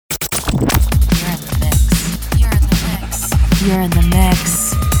You're in the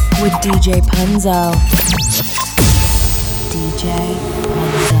mix with DJ Punzo. DJ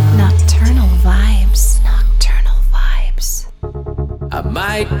Punzo. Nocturnal vibes. Nocturnal vibes. I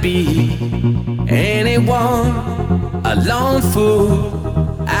might be anyone, a lone fool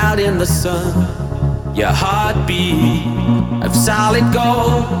out in the sun. Your heartbeat of solid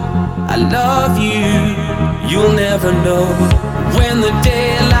gold. I love you, you'll never know. When the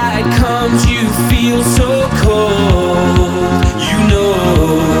daylight comes, you feel so cold. You know,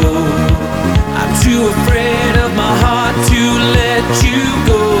 I'm too afraid of my heart to let you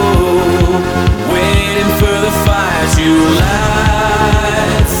go. Waiting for the fire to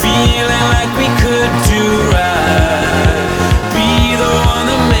light, feeling like we could do right. Be the one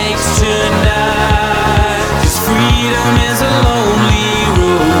that makes tonight. 'Cause freedom is a lonely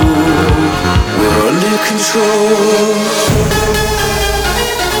road. We're under control.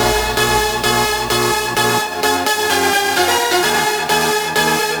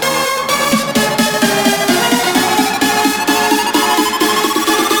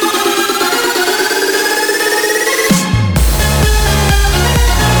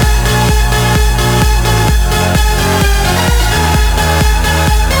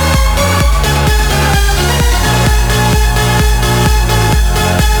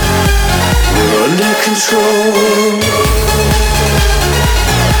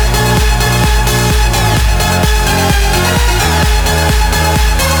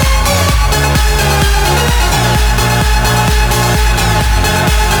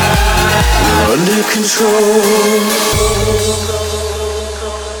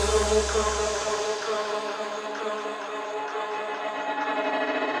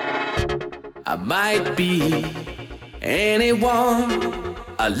 I might be anyone,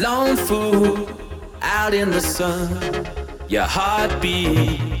 a lone fool out in the sun. Your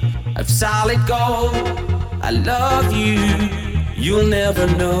heartbeat of solid gold. I love you, you'll never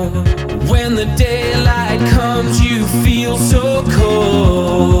know. When the daylight comes, you feel so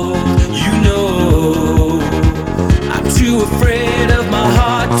cold. You know, I'm too afraid of my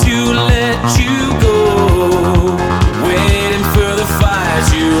heart to let you go. Waiting for the fire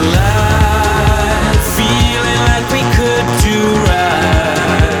to light, feeling like we could do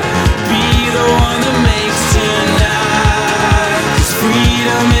right. Be the one that makes tonight. 'Cause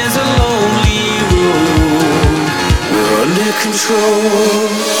freedom is a lonely road. We're under control.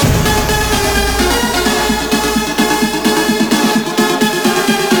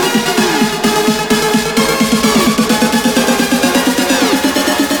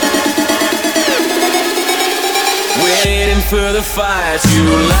 For the fire to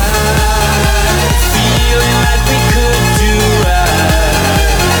light, feeling like we could do right.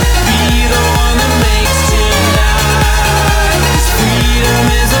 Be the one that makes tonight. 'Cause freedom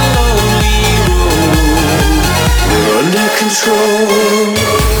is a lonely road. We're under control.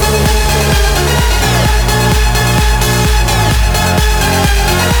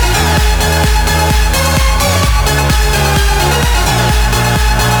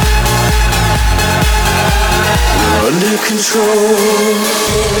 Under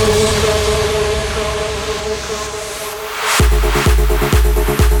control.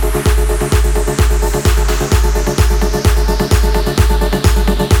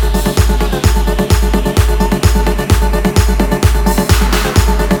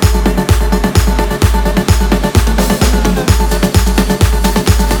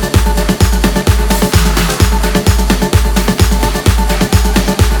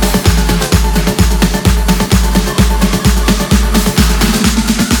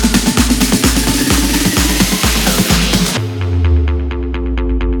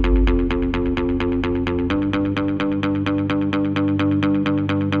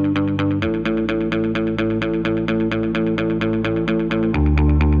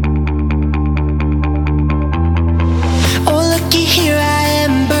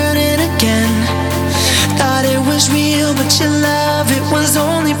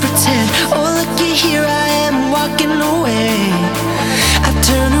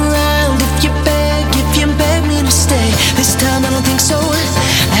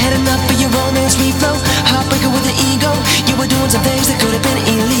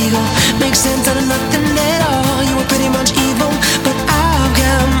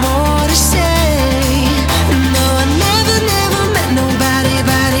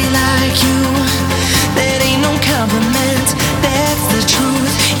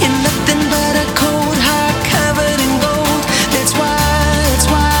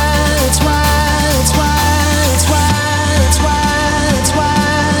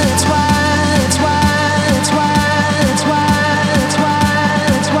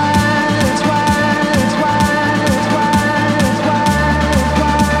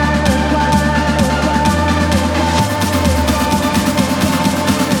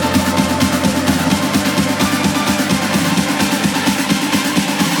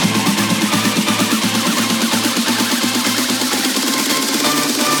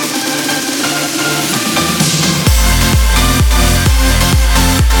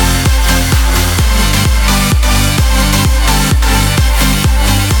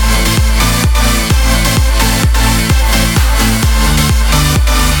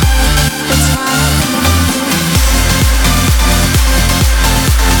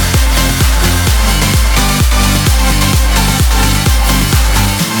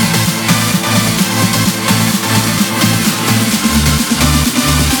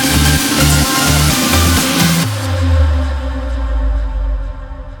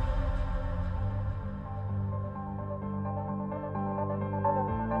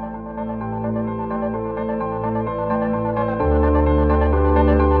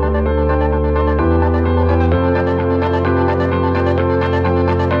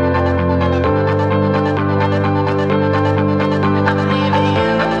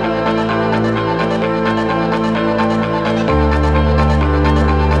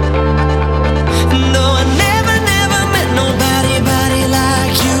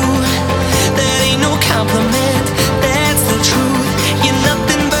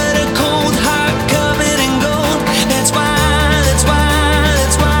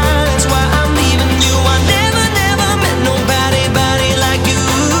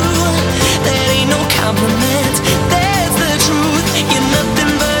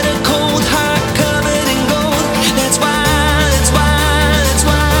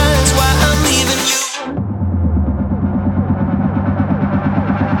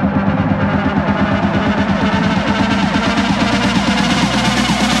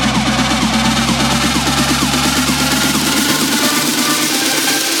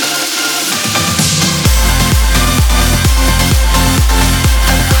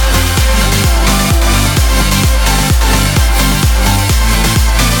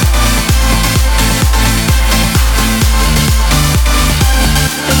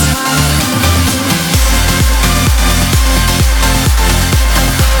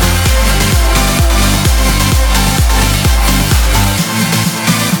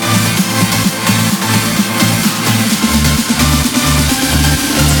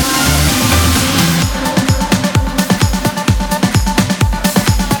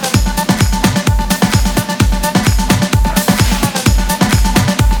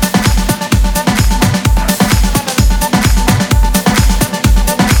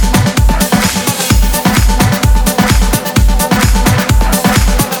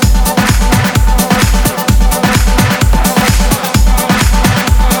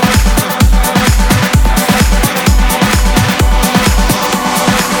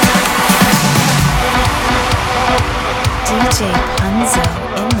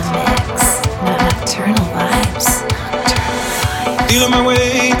 feeling my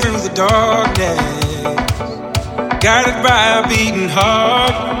way through the darkness, guided by a beating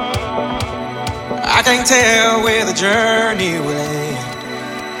heart. I can't tell where the journey will end,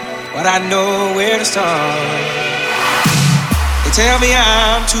 but I know where to start. They tell me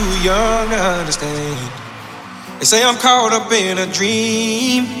I'm too young to understand. They say I'm caught up in a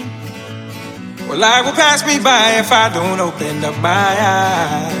dream. Well, life will pass me by if I don't open up my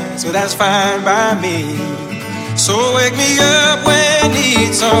eyes. So that's fine by me. So wake me up when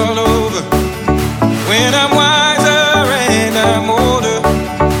it's all over, when I'm wiser and I'm older.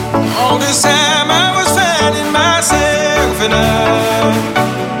 All this time I was finding myself and I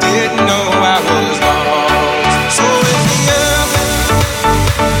didn't know I was lost. So wake me up,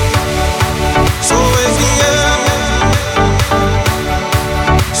 so wake me up,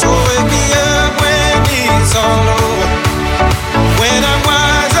 so wake me up when it's all over, when I'm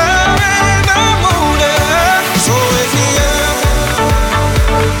wiser and I'm older. So wake me up,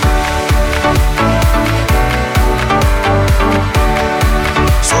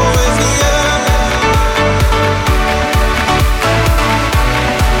 so wake me up,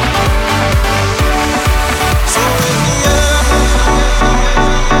 so wake me up.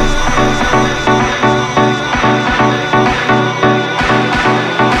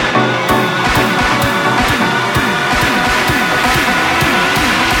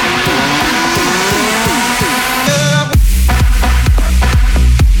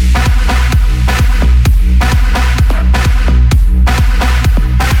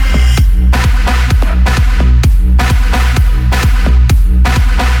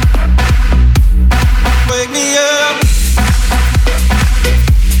 Wake me up.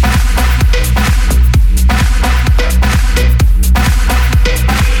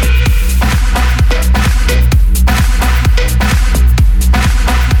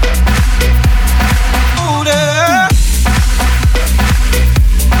 Older.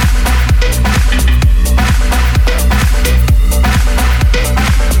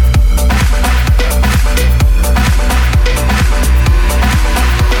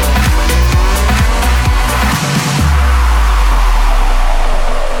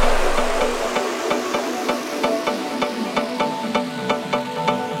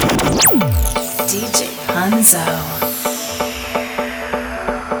 DJ Punzo.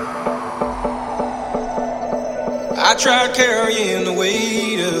 I tried carrying the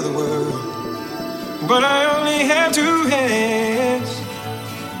weight of the world, but I only have two hands.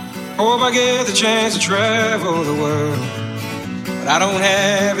 Hope I get the chance to travel the world, but I don't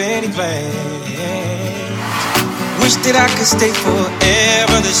have any plans. Wish that I could stay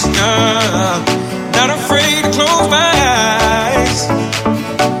forever this young, not afraid to close my eyes.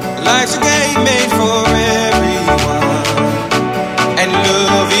 Life's a game made for everyone, and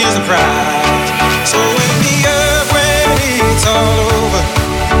love is the prize. So wake me up when it's all over,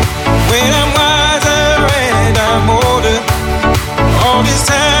 when I'm wiser and I'm older. All this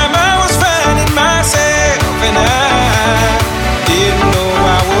time I was finding myself and I didn't know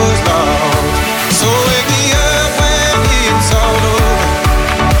I was lost. So wake me up when it's all over,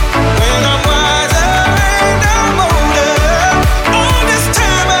 when I'm wiser and I'm older.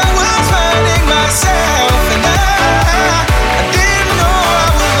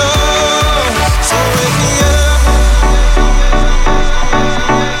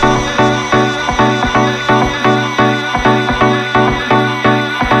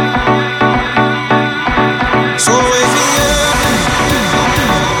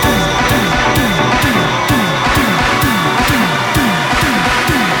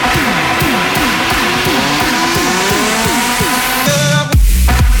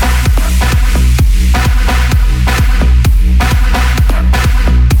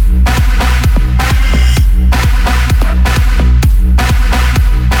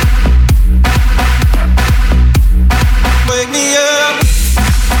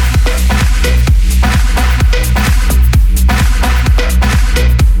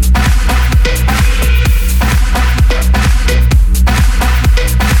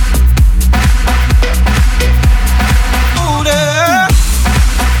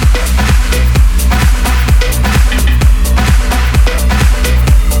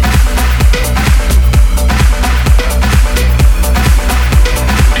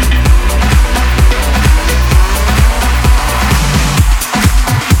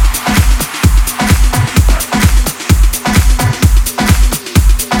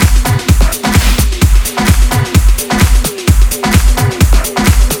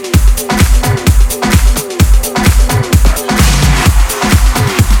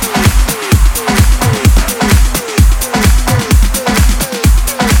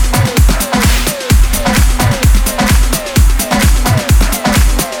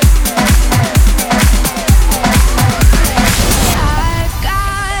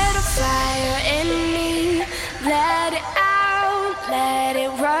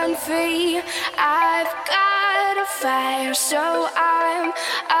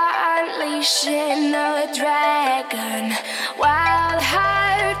 unleashing a dragon. Wild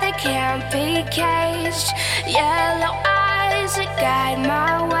heart that can't be caged. Yellow eyes that guide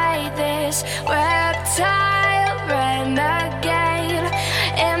my way. This reptile renegade.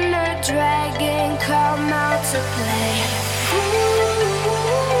 Inner dragon come out to play. Me.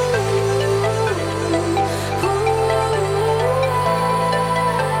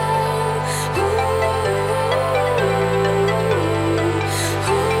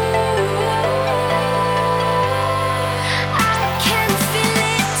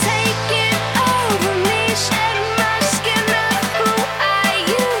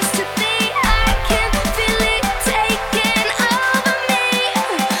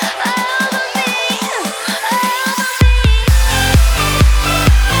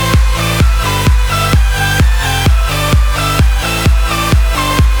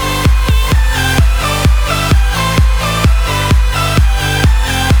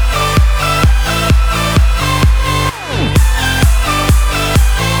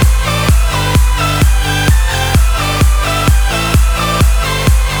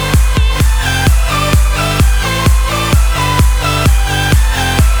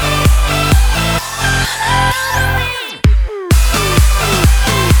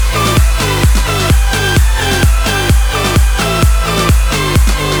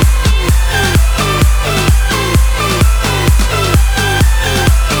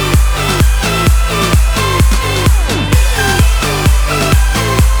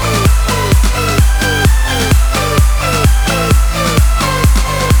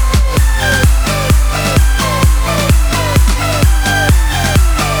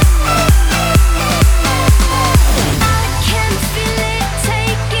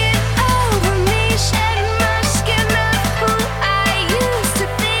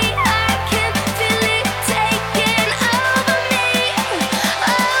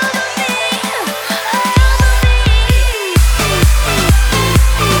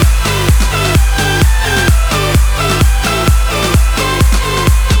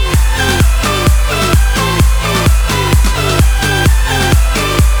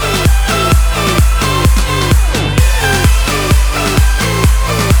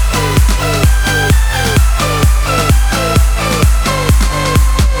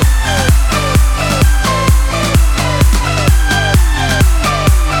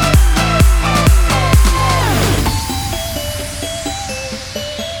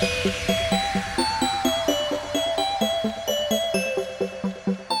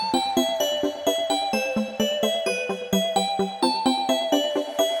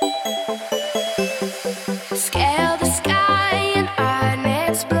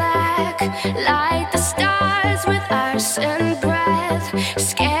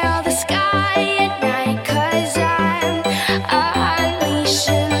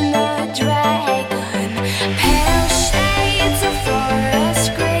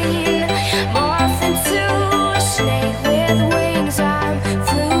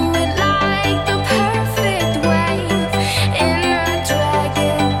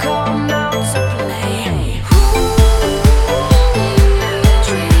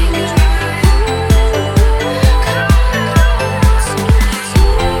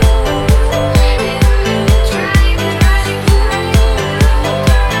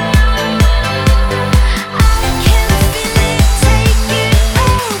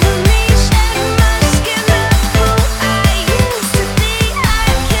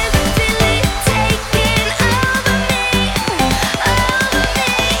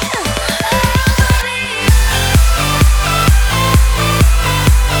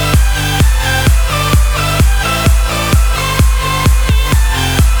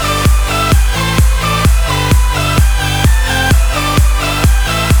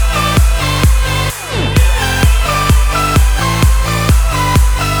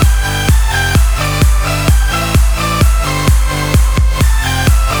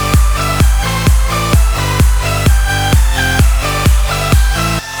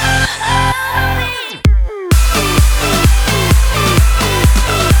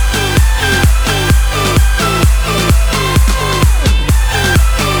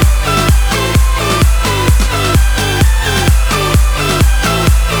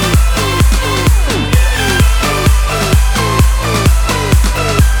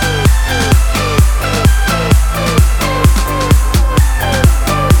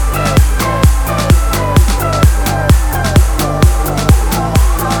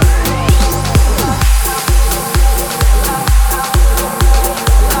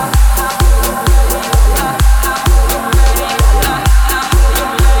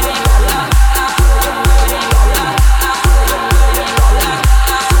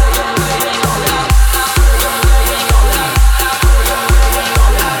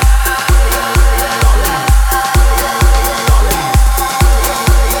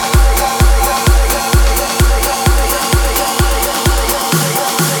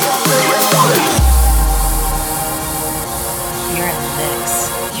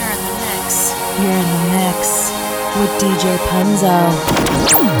 DJ Punzo.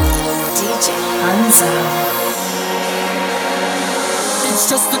 DJ Punzo. It's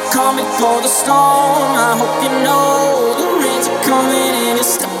just the calm before the storm. I hope you know the rains are coming and you're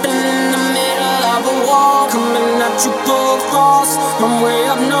stepping in the middle of a war, coming at you full force from way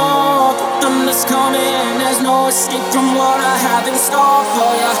up north. The thunder's coming, there's no escape from what I have in store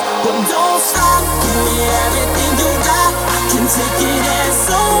for you. But don't stop, give me everything you got. I can take it and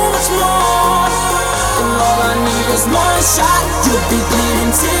so much more. And all I need is one shot. You'll be bleeding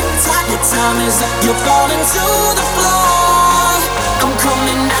tick-tock. Your time is up, you're falling to the floor. I'm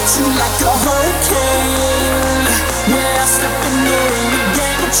coming at you like a hurricane. When I step in the ring, the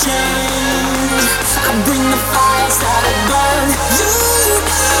game will change. I bring the fires that will burn you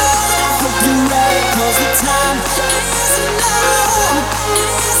down. I hope you're ready, 'cause the time is now.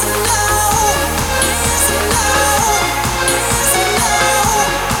 Is now. Is now. Is now.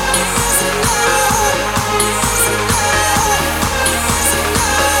 Is now. Is now. Is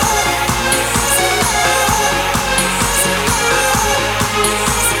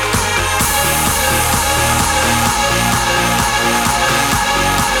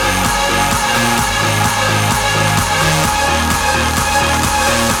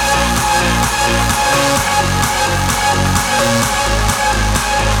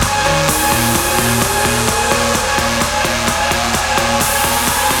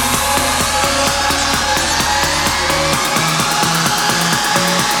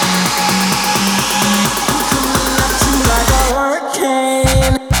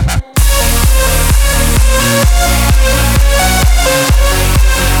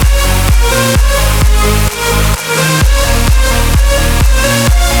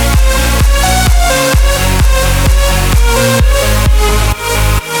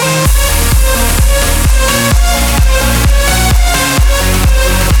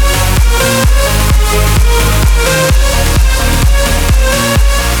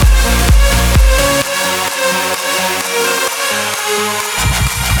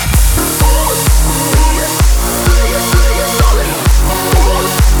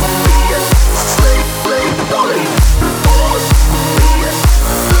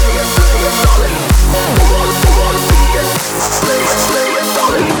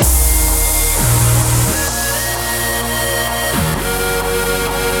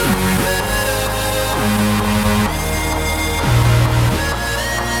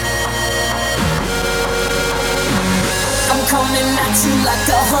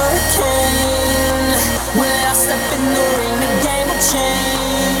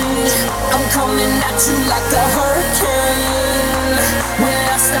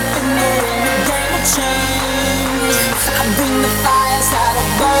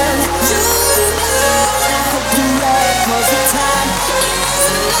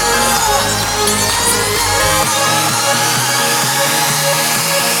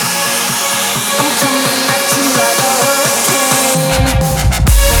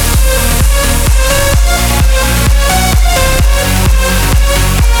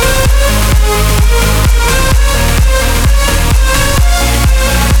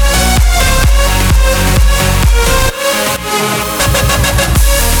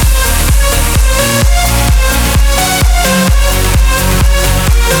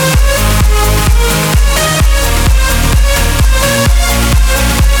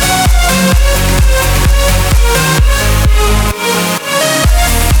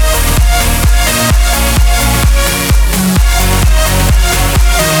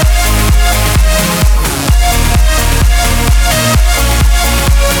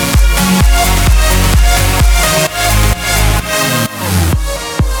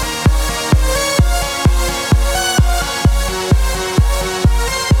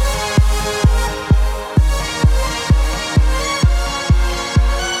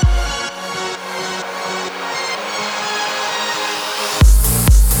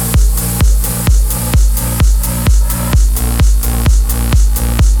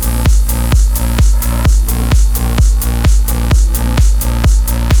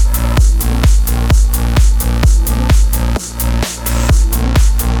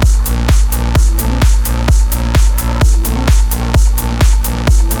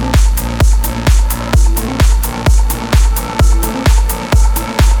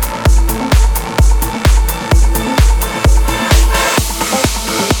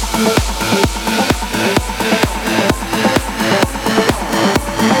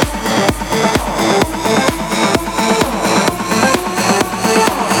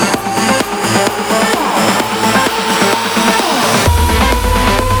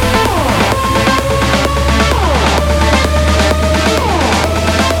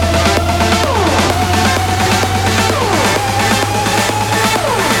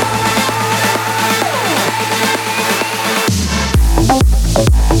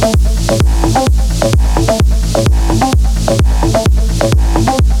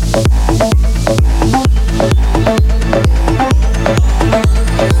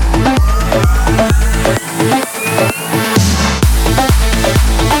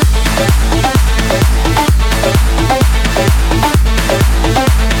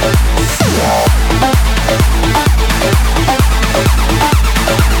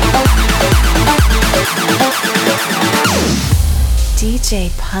DJ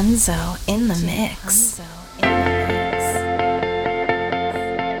Punzo in the mix. Closing in.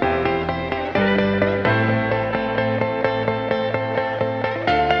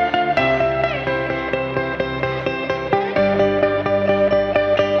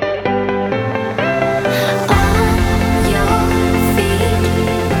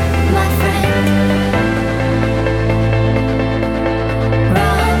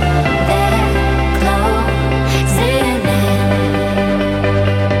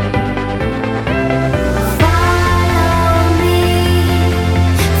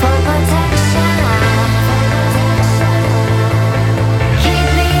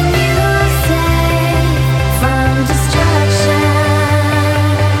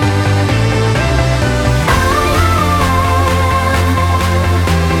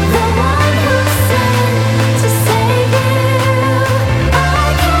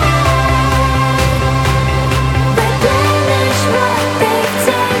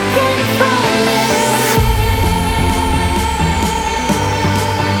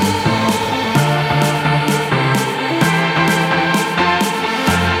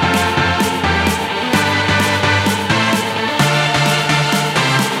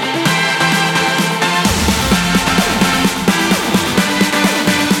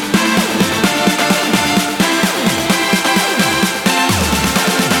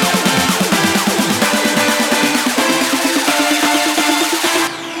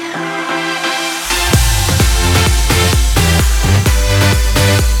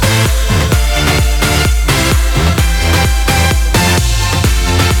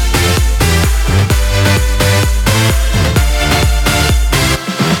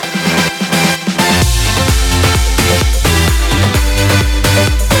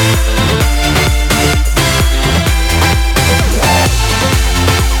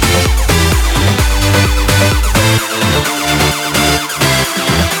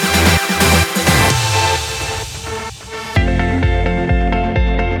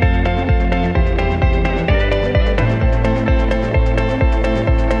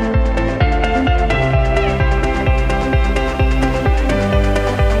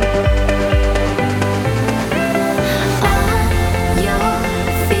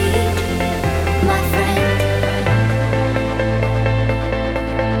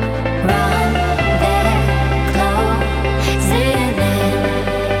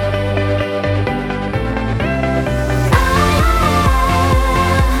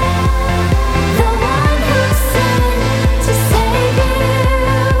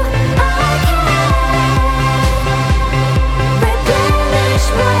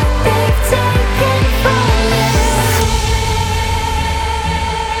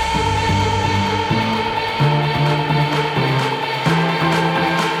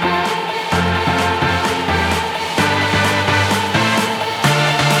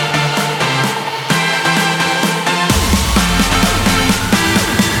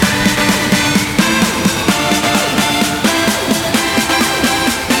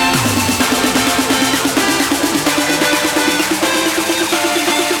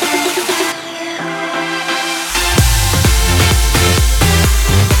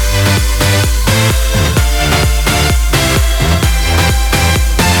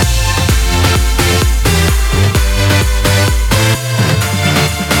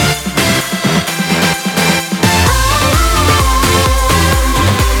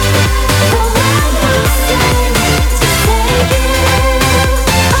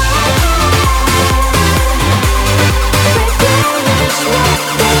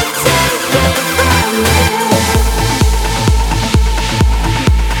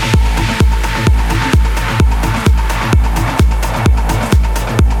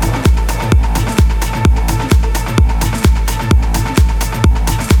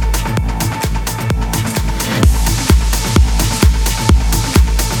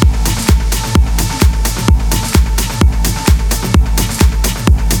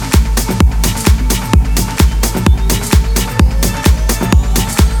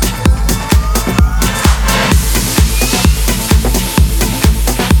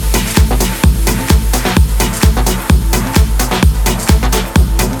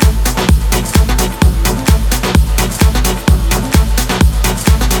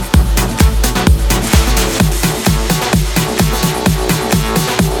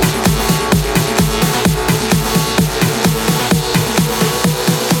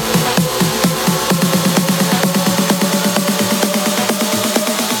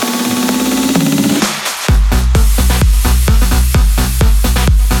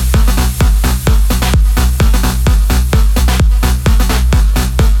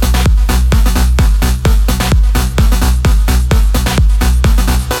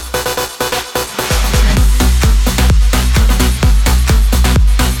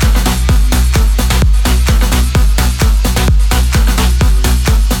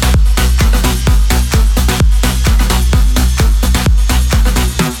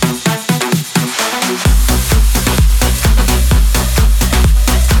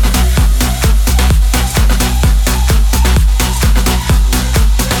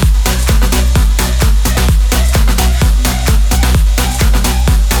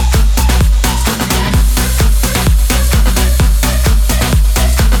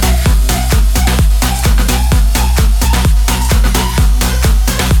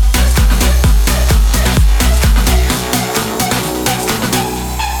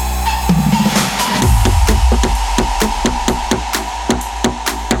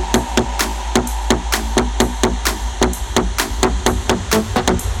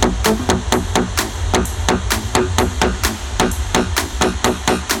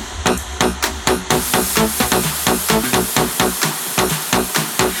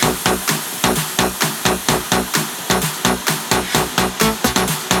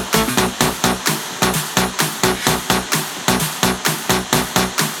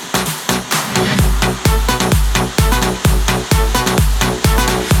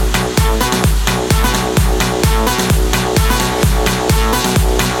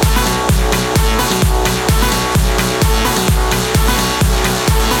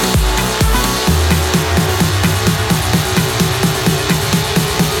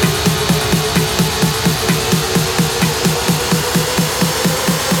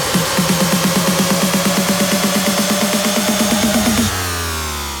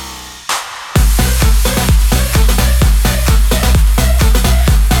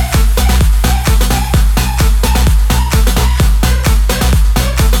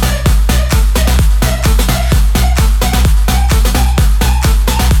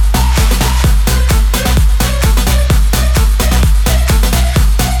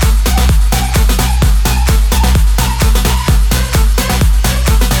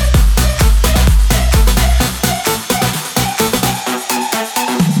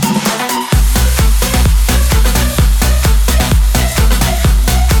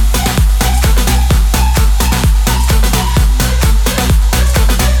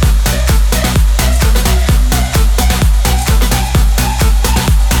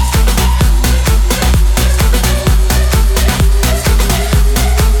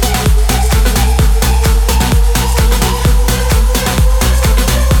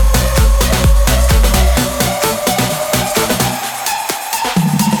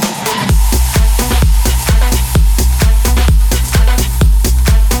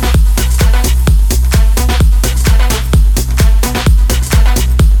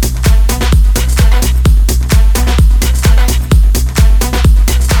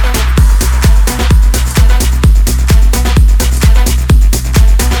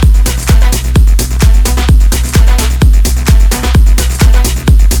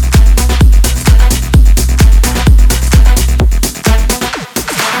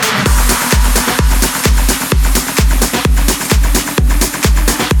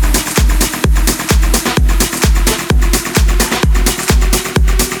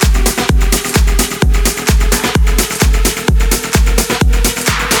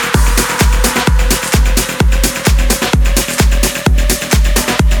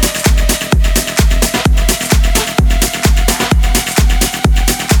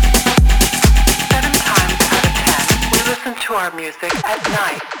 at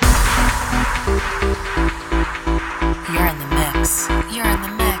night. You're in the mix. You're in the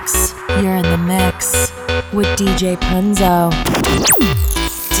mix. You're in the mix with DJ Punzo.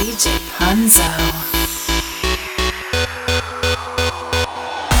 DJ Punzo.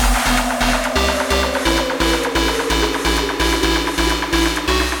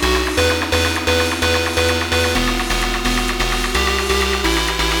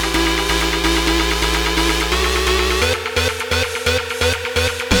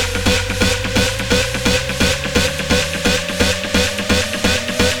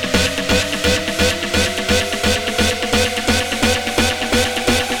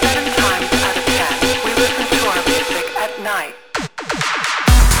 Times out of 10.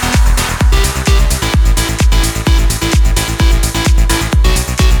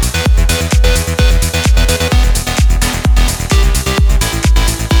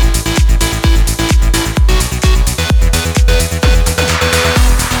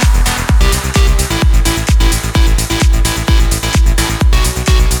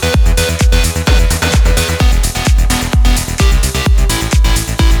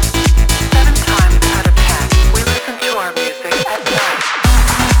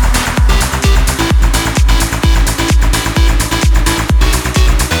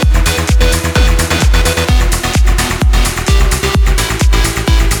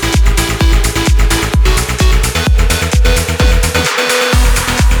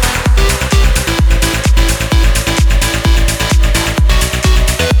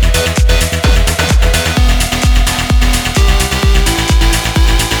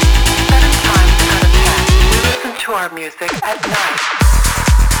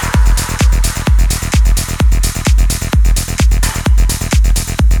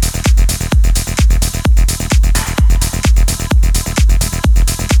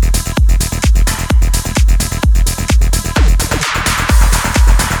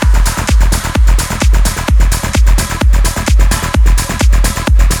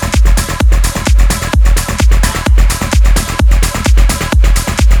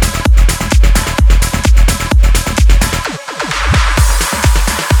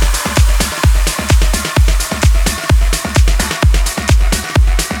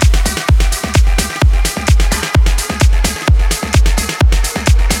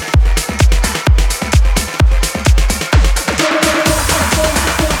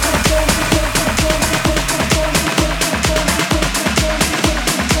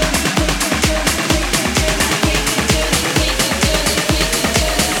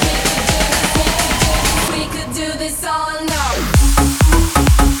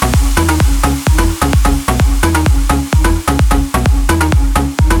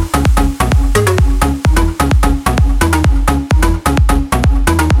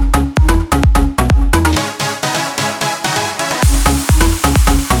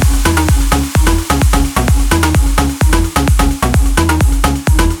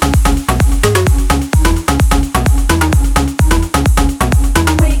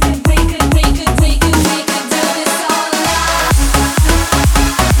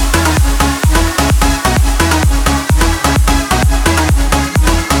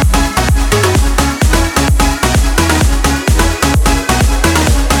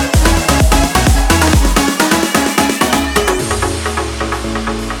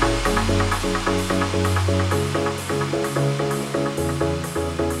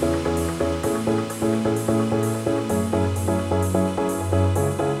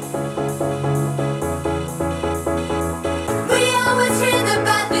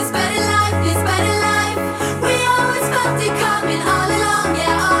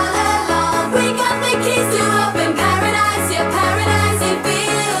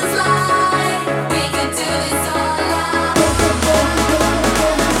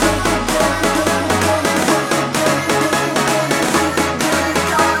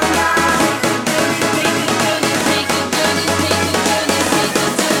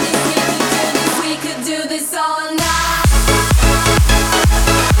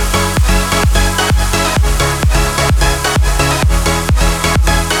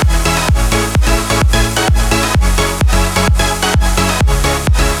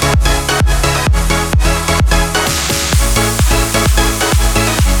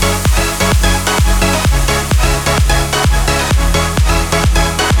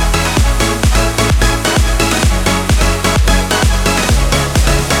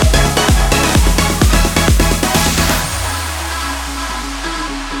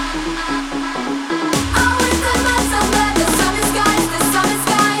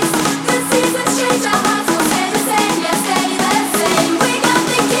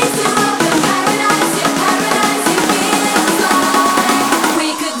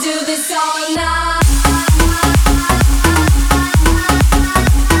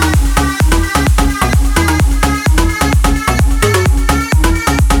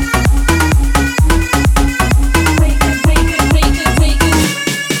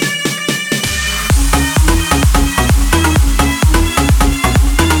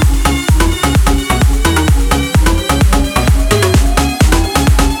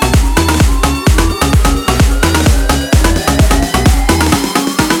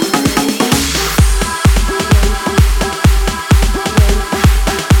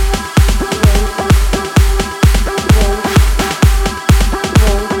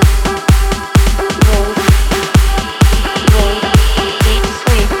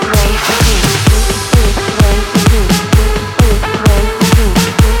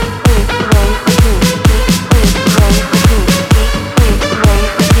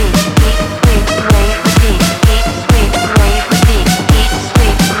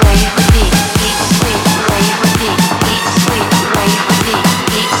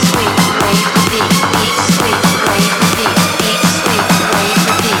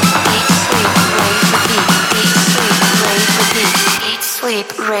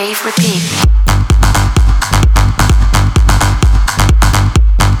 sleep, rave, repeat.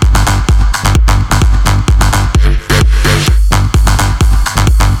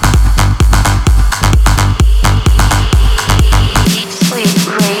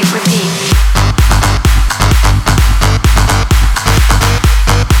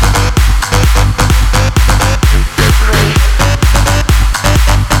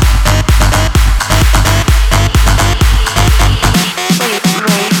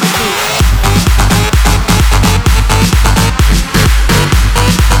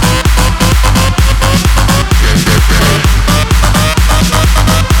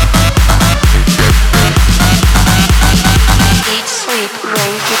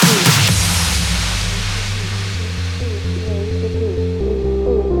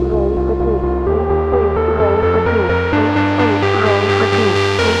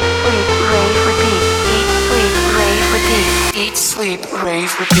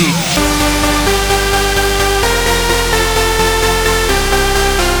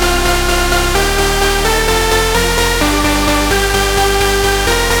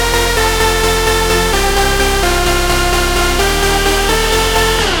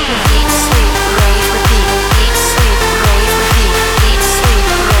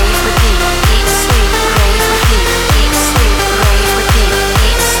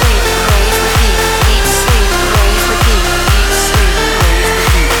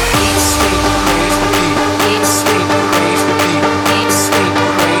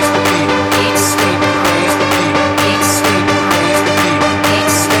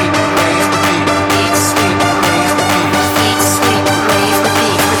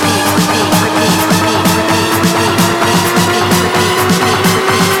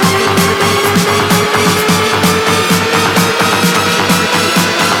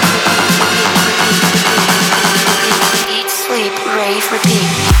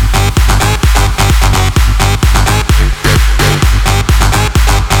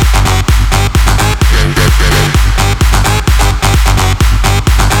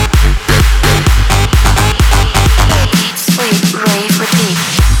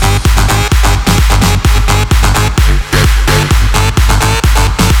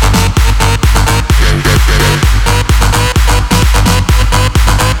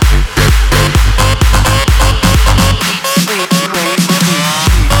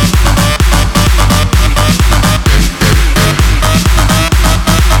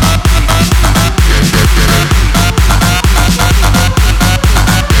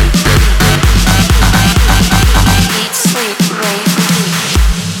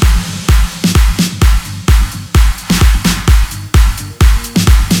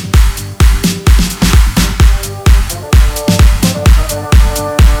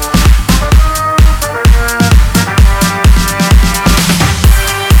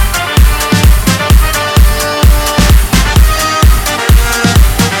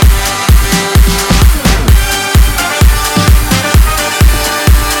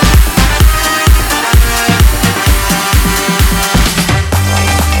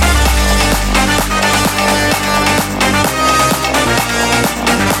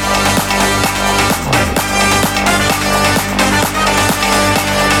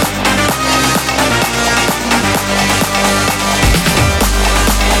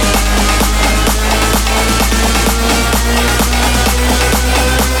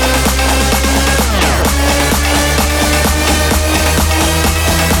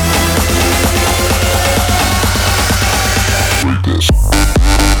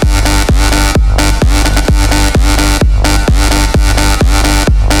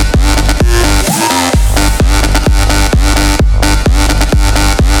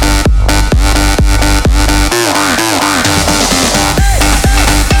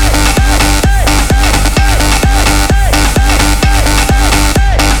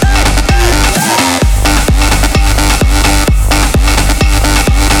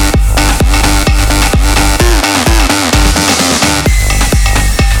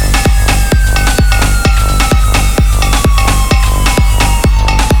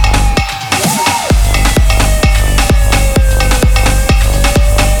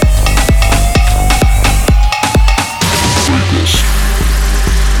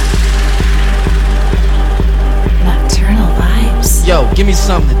 Give me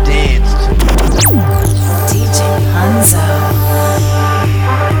something to dance to. DJ Punzo.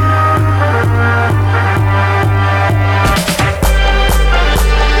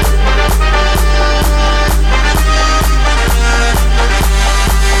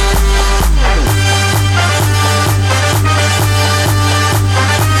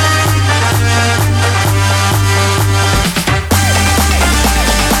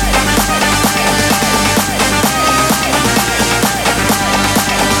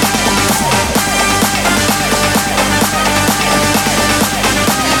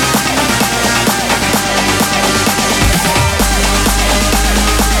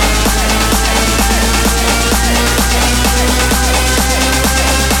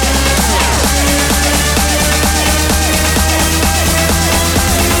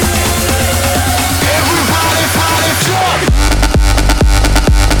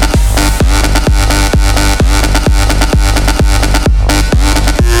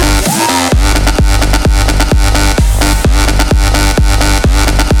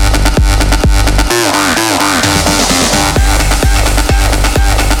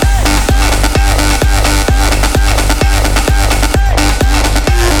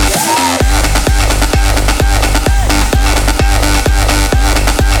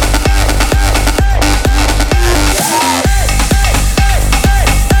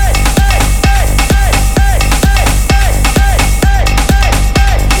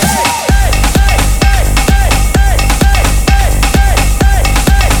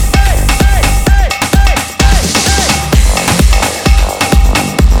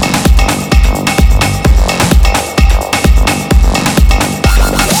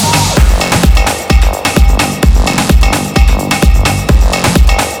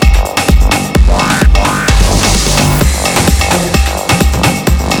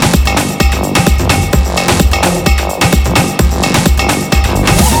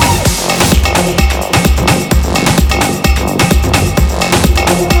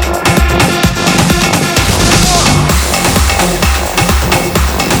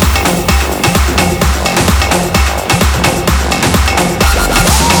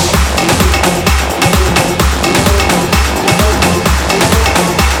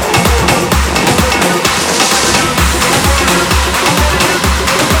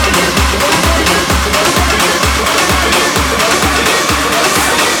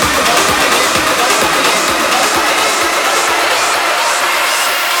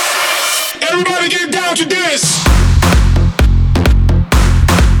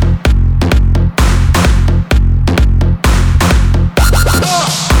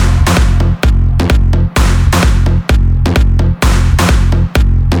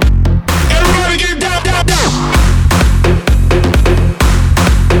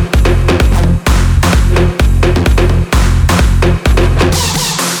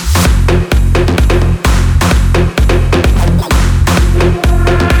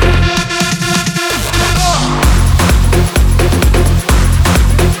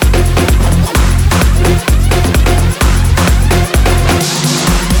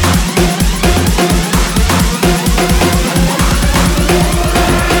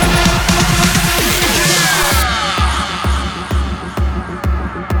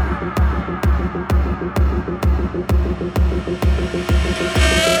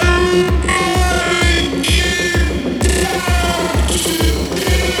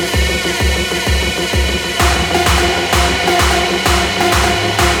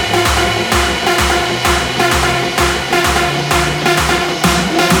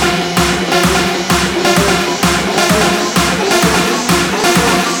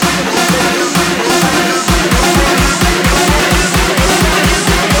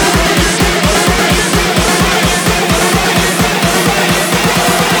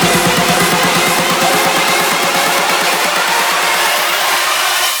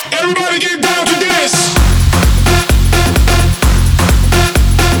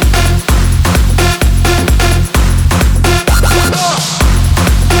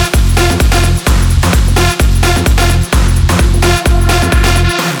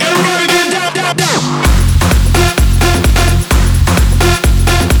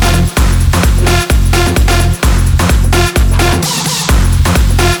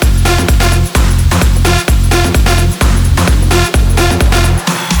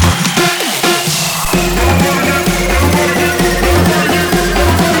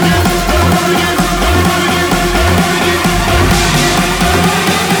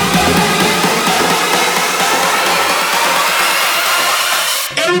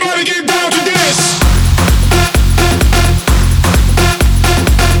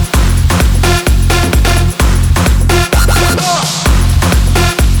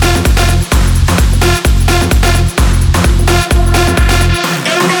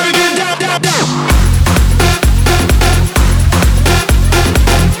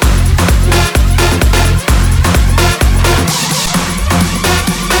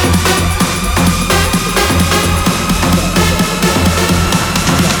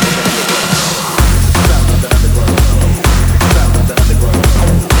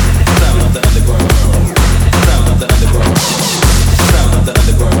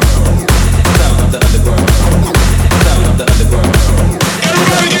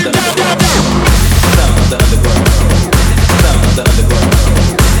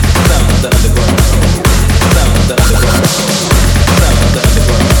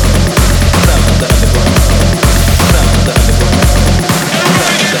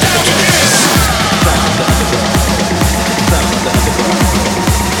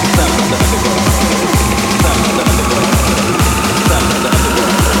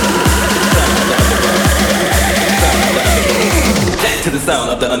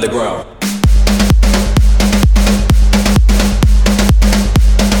 the underground.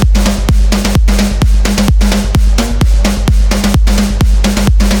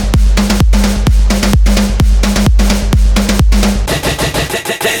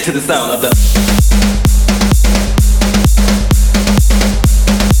 To the sound of the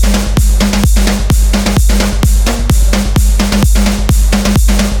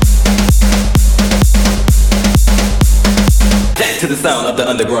to the sound of the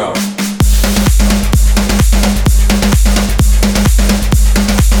underground.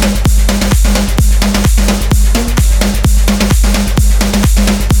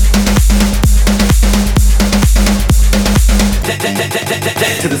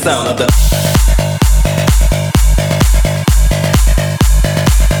 To the sound of the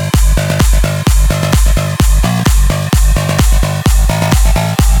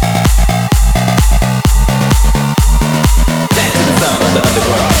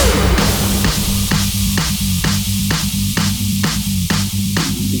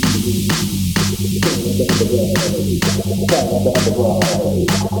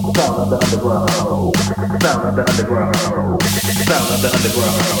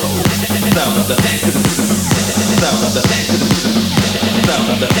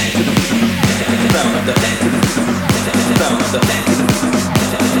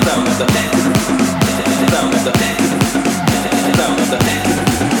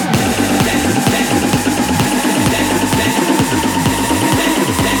sound of the underground.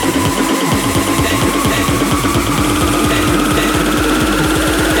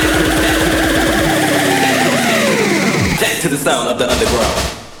 To the sound of the underground.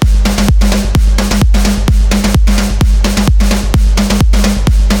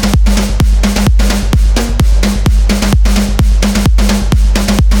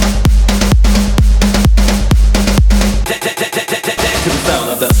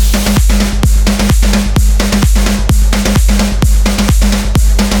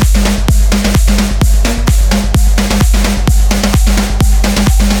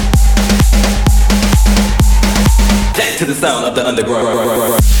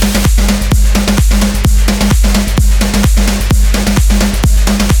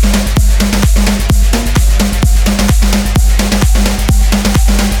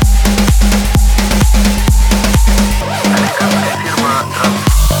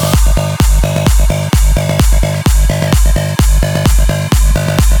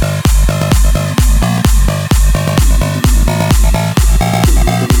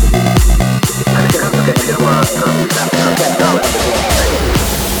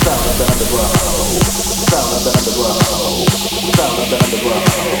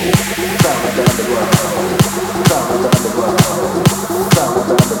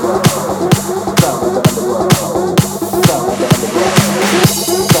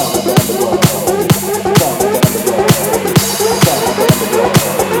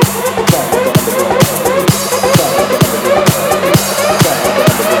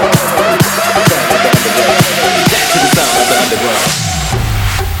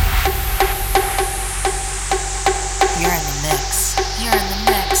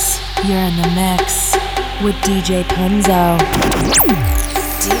 With DJ Punzo.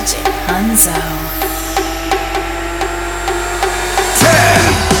 DJ Punzo. 10,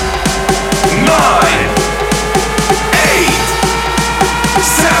 9, 8,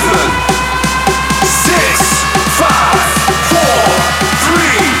 7, 6, 5, 4,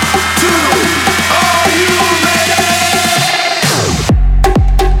 3, 2. Are you ready?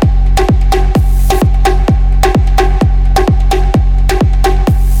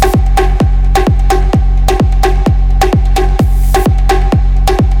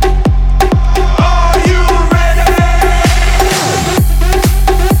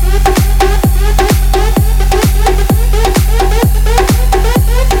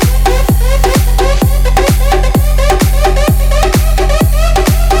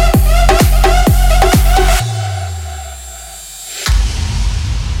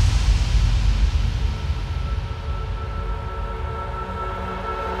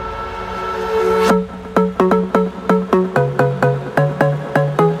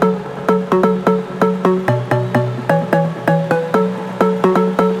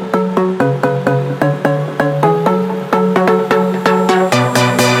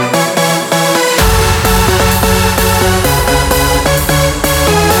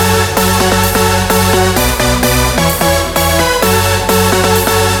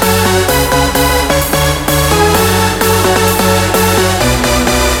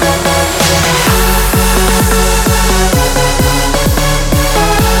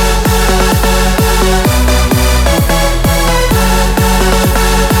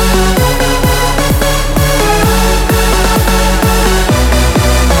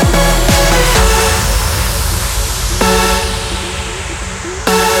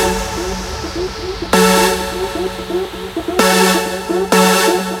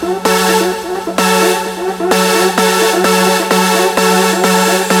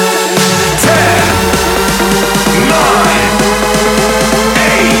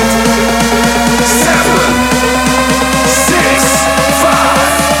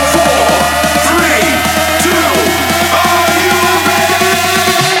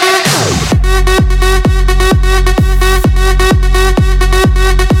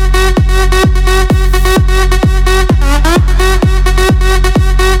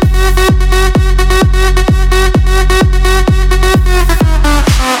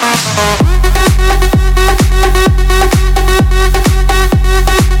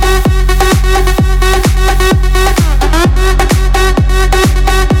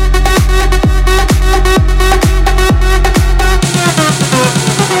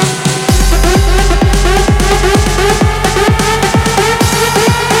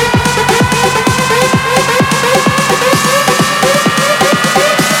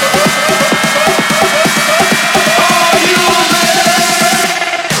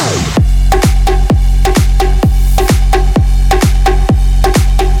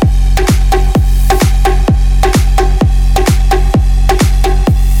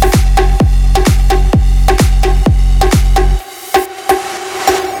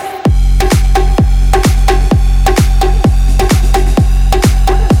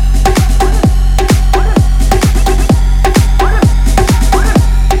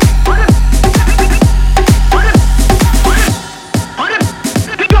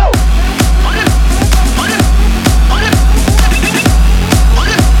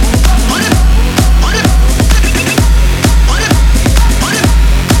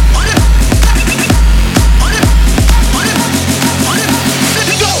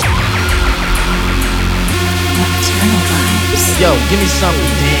 Yo, give me something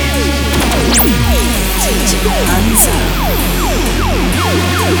to dance to. DJ Punzo.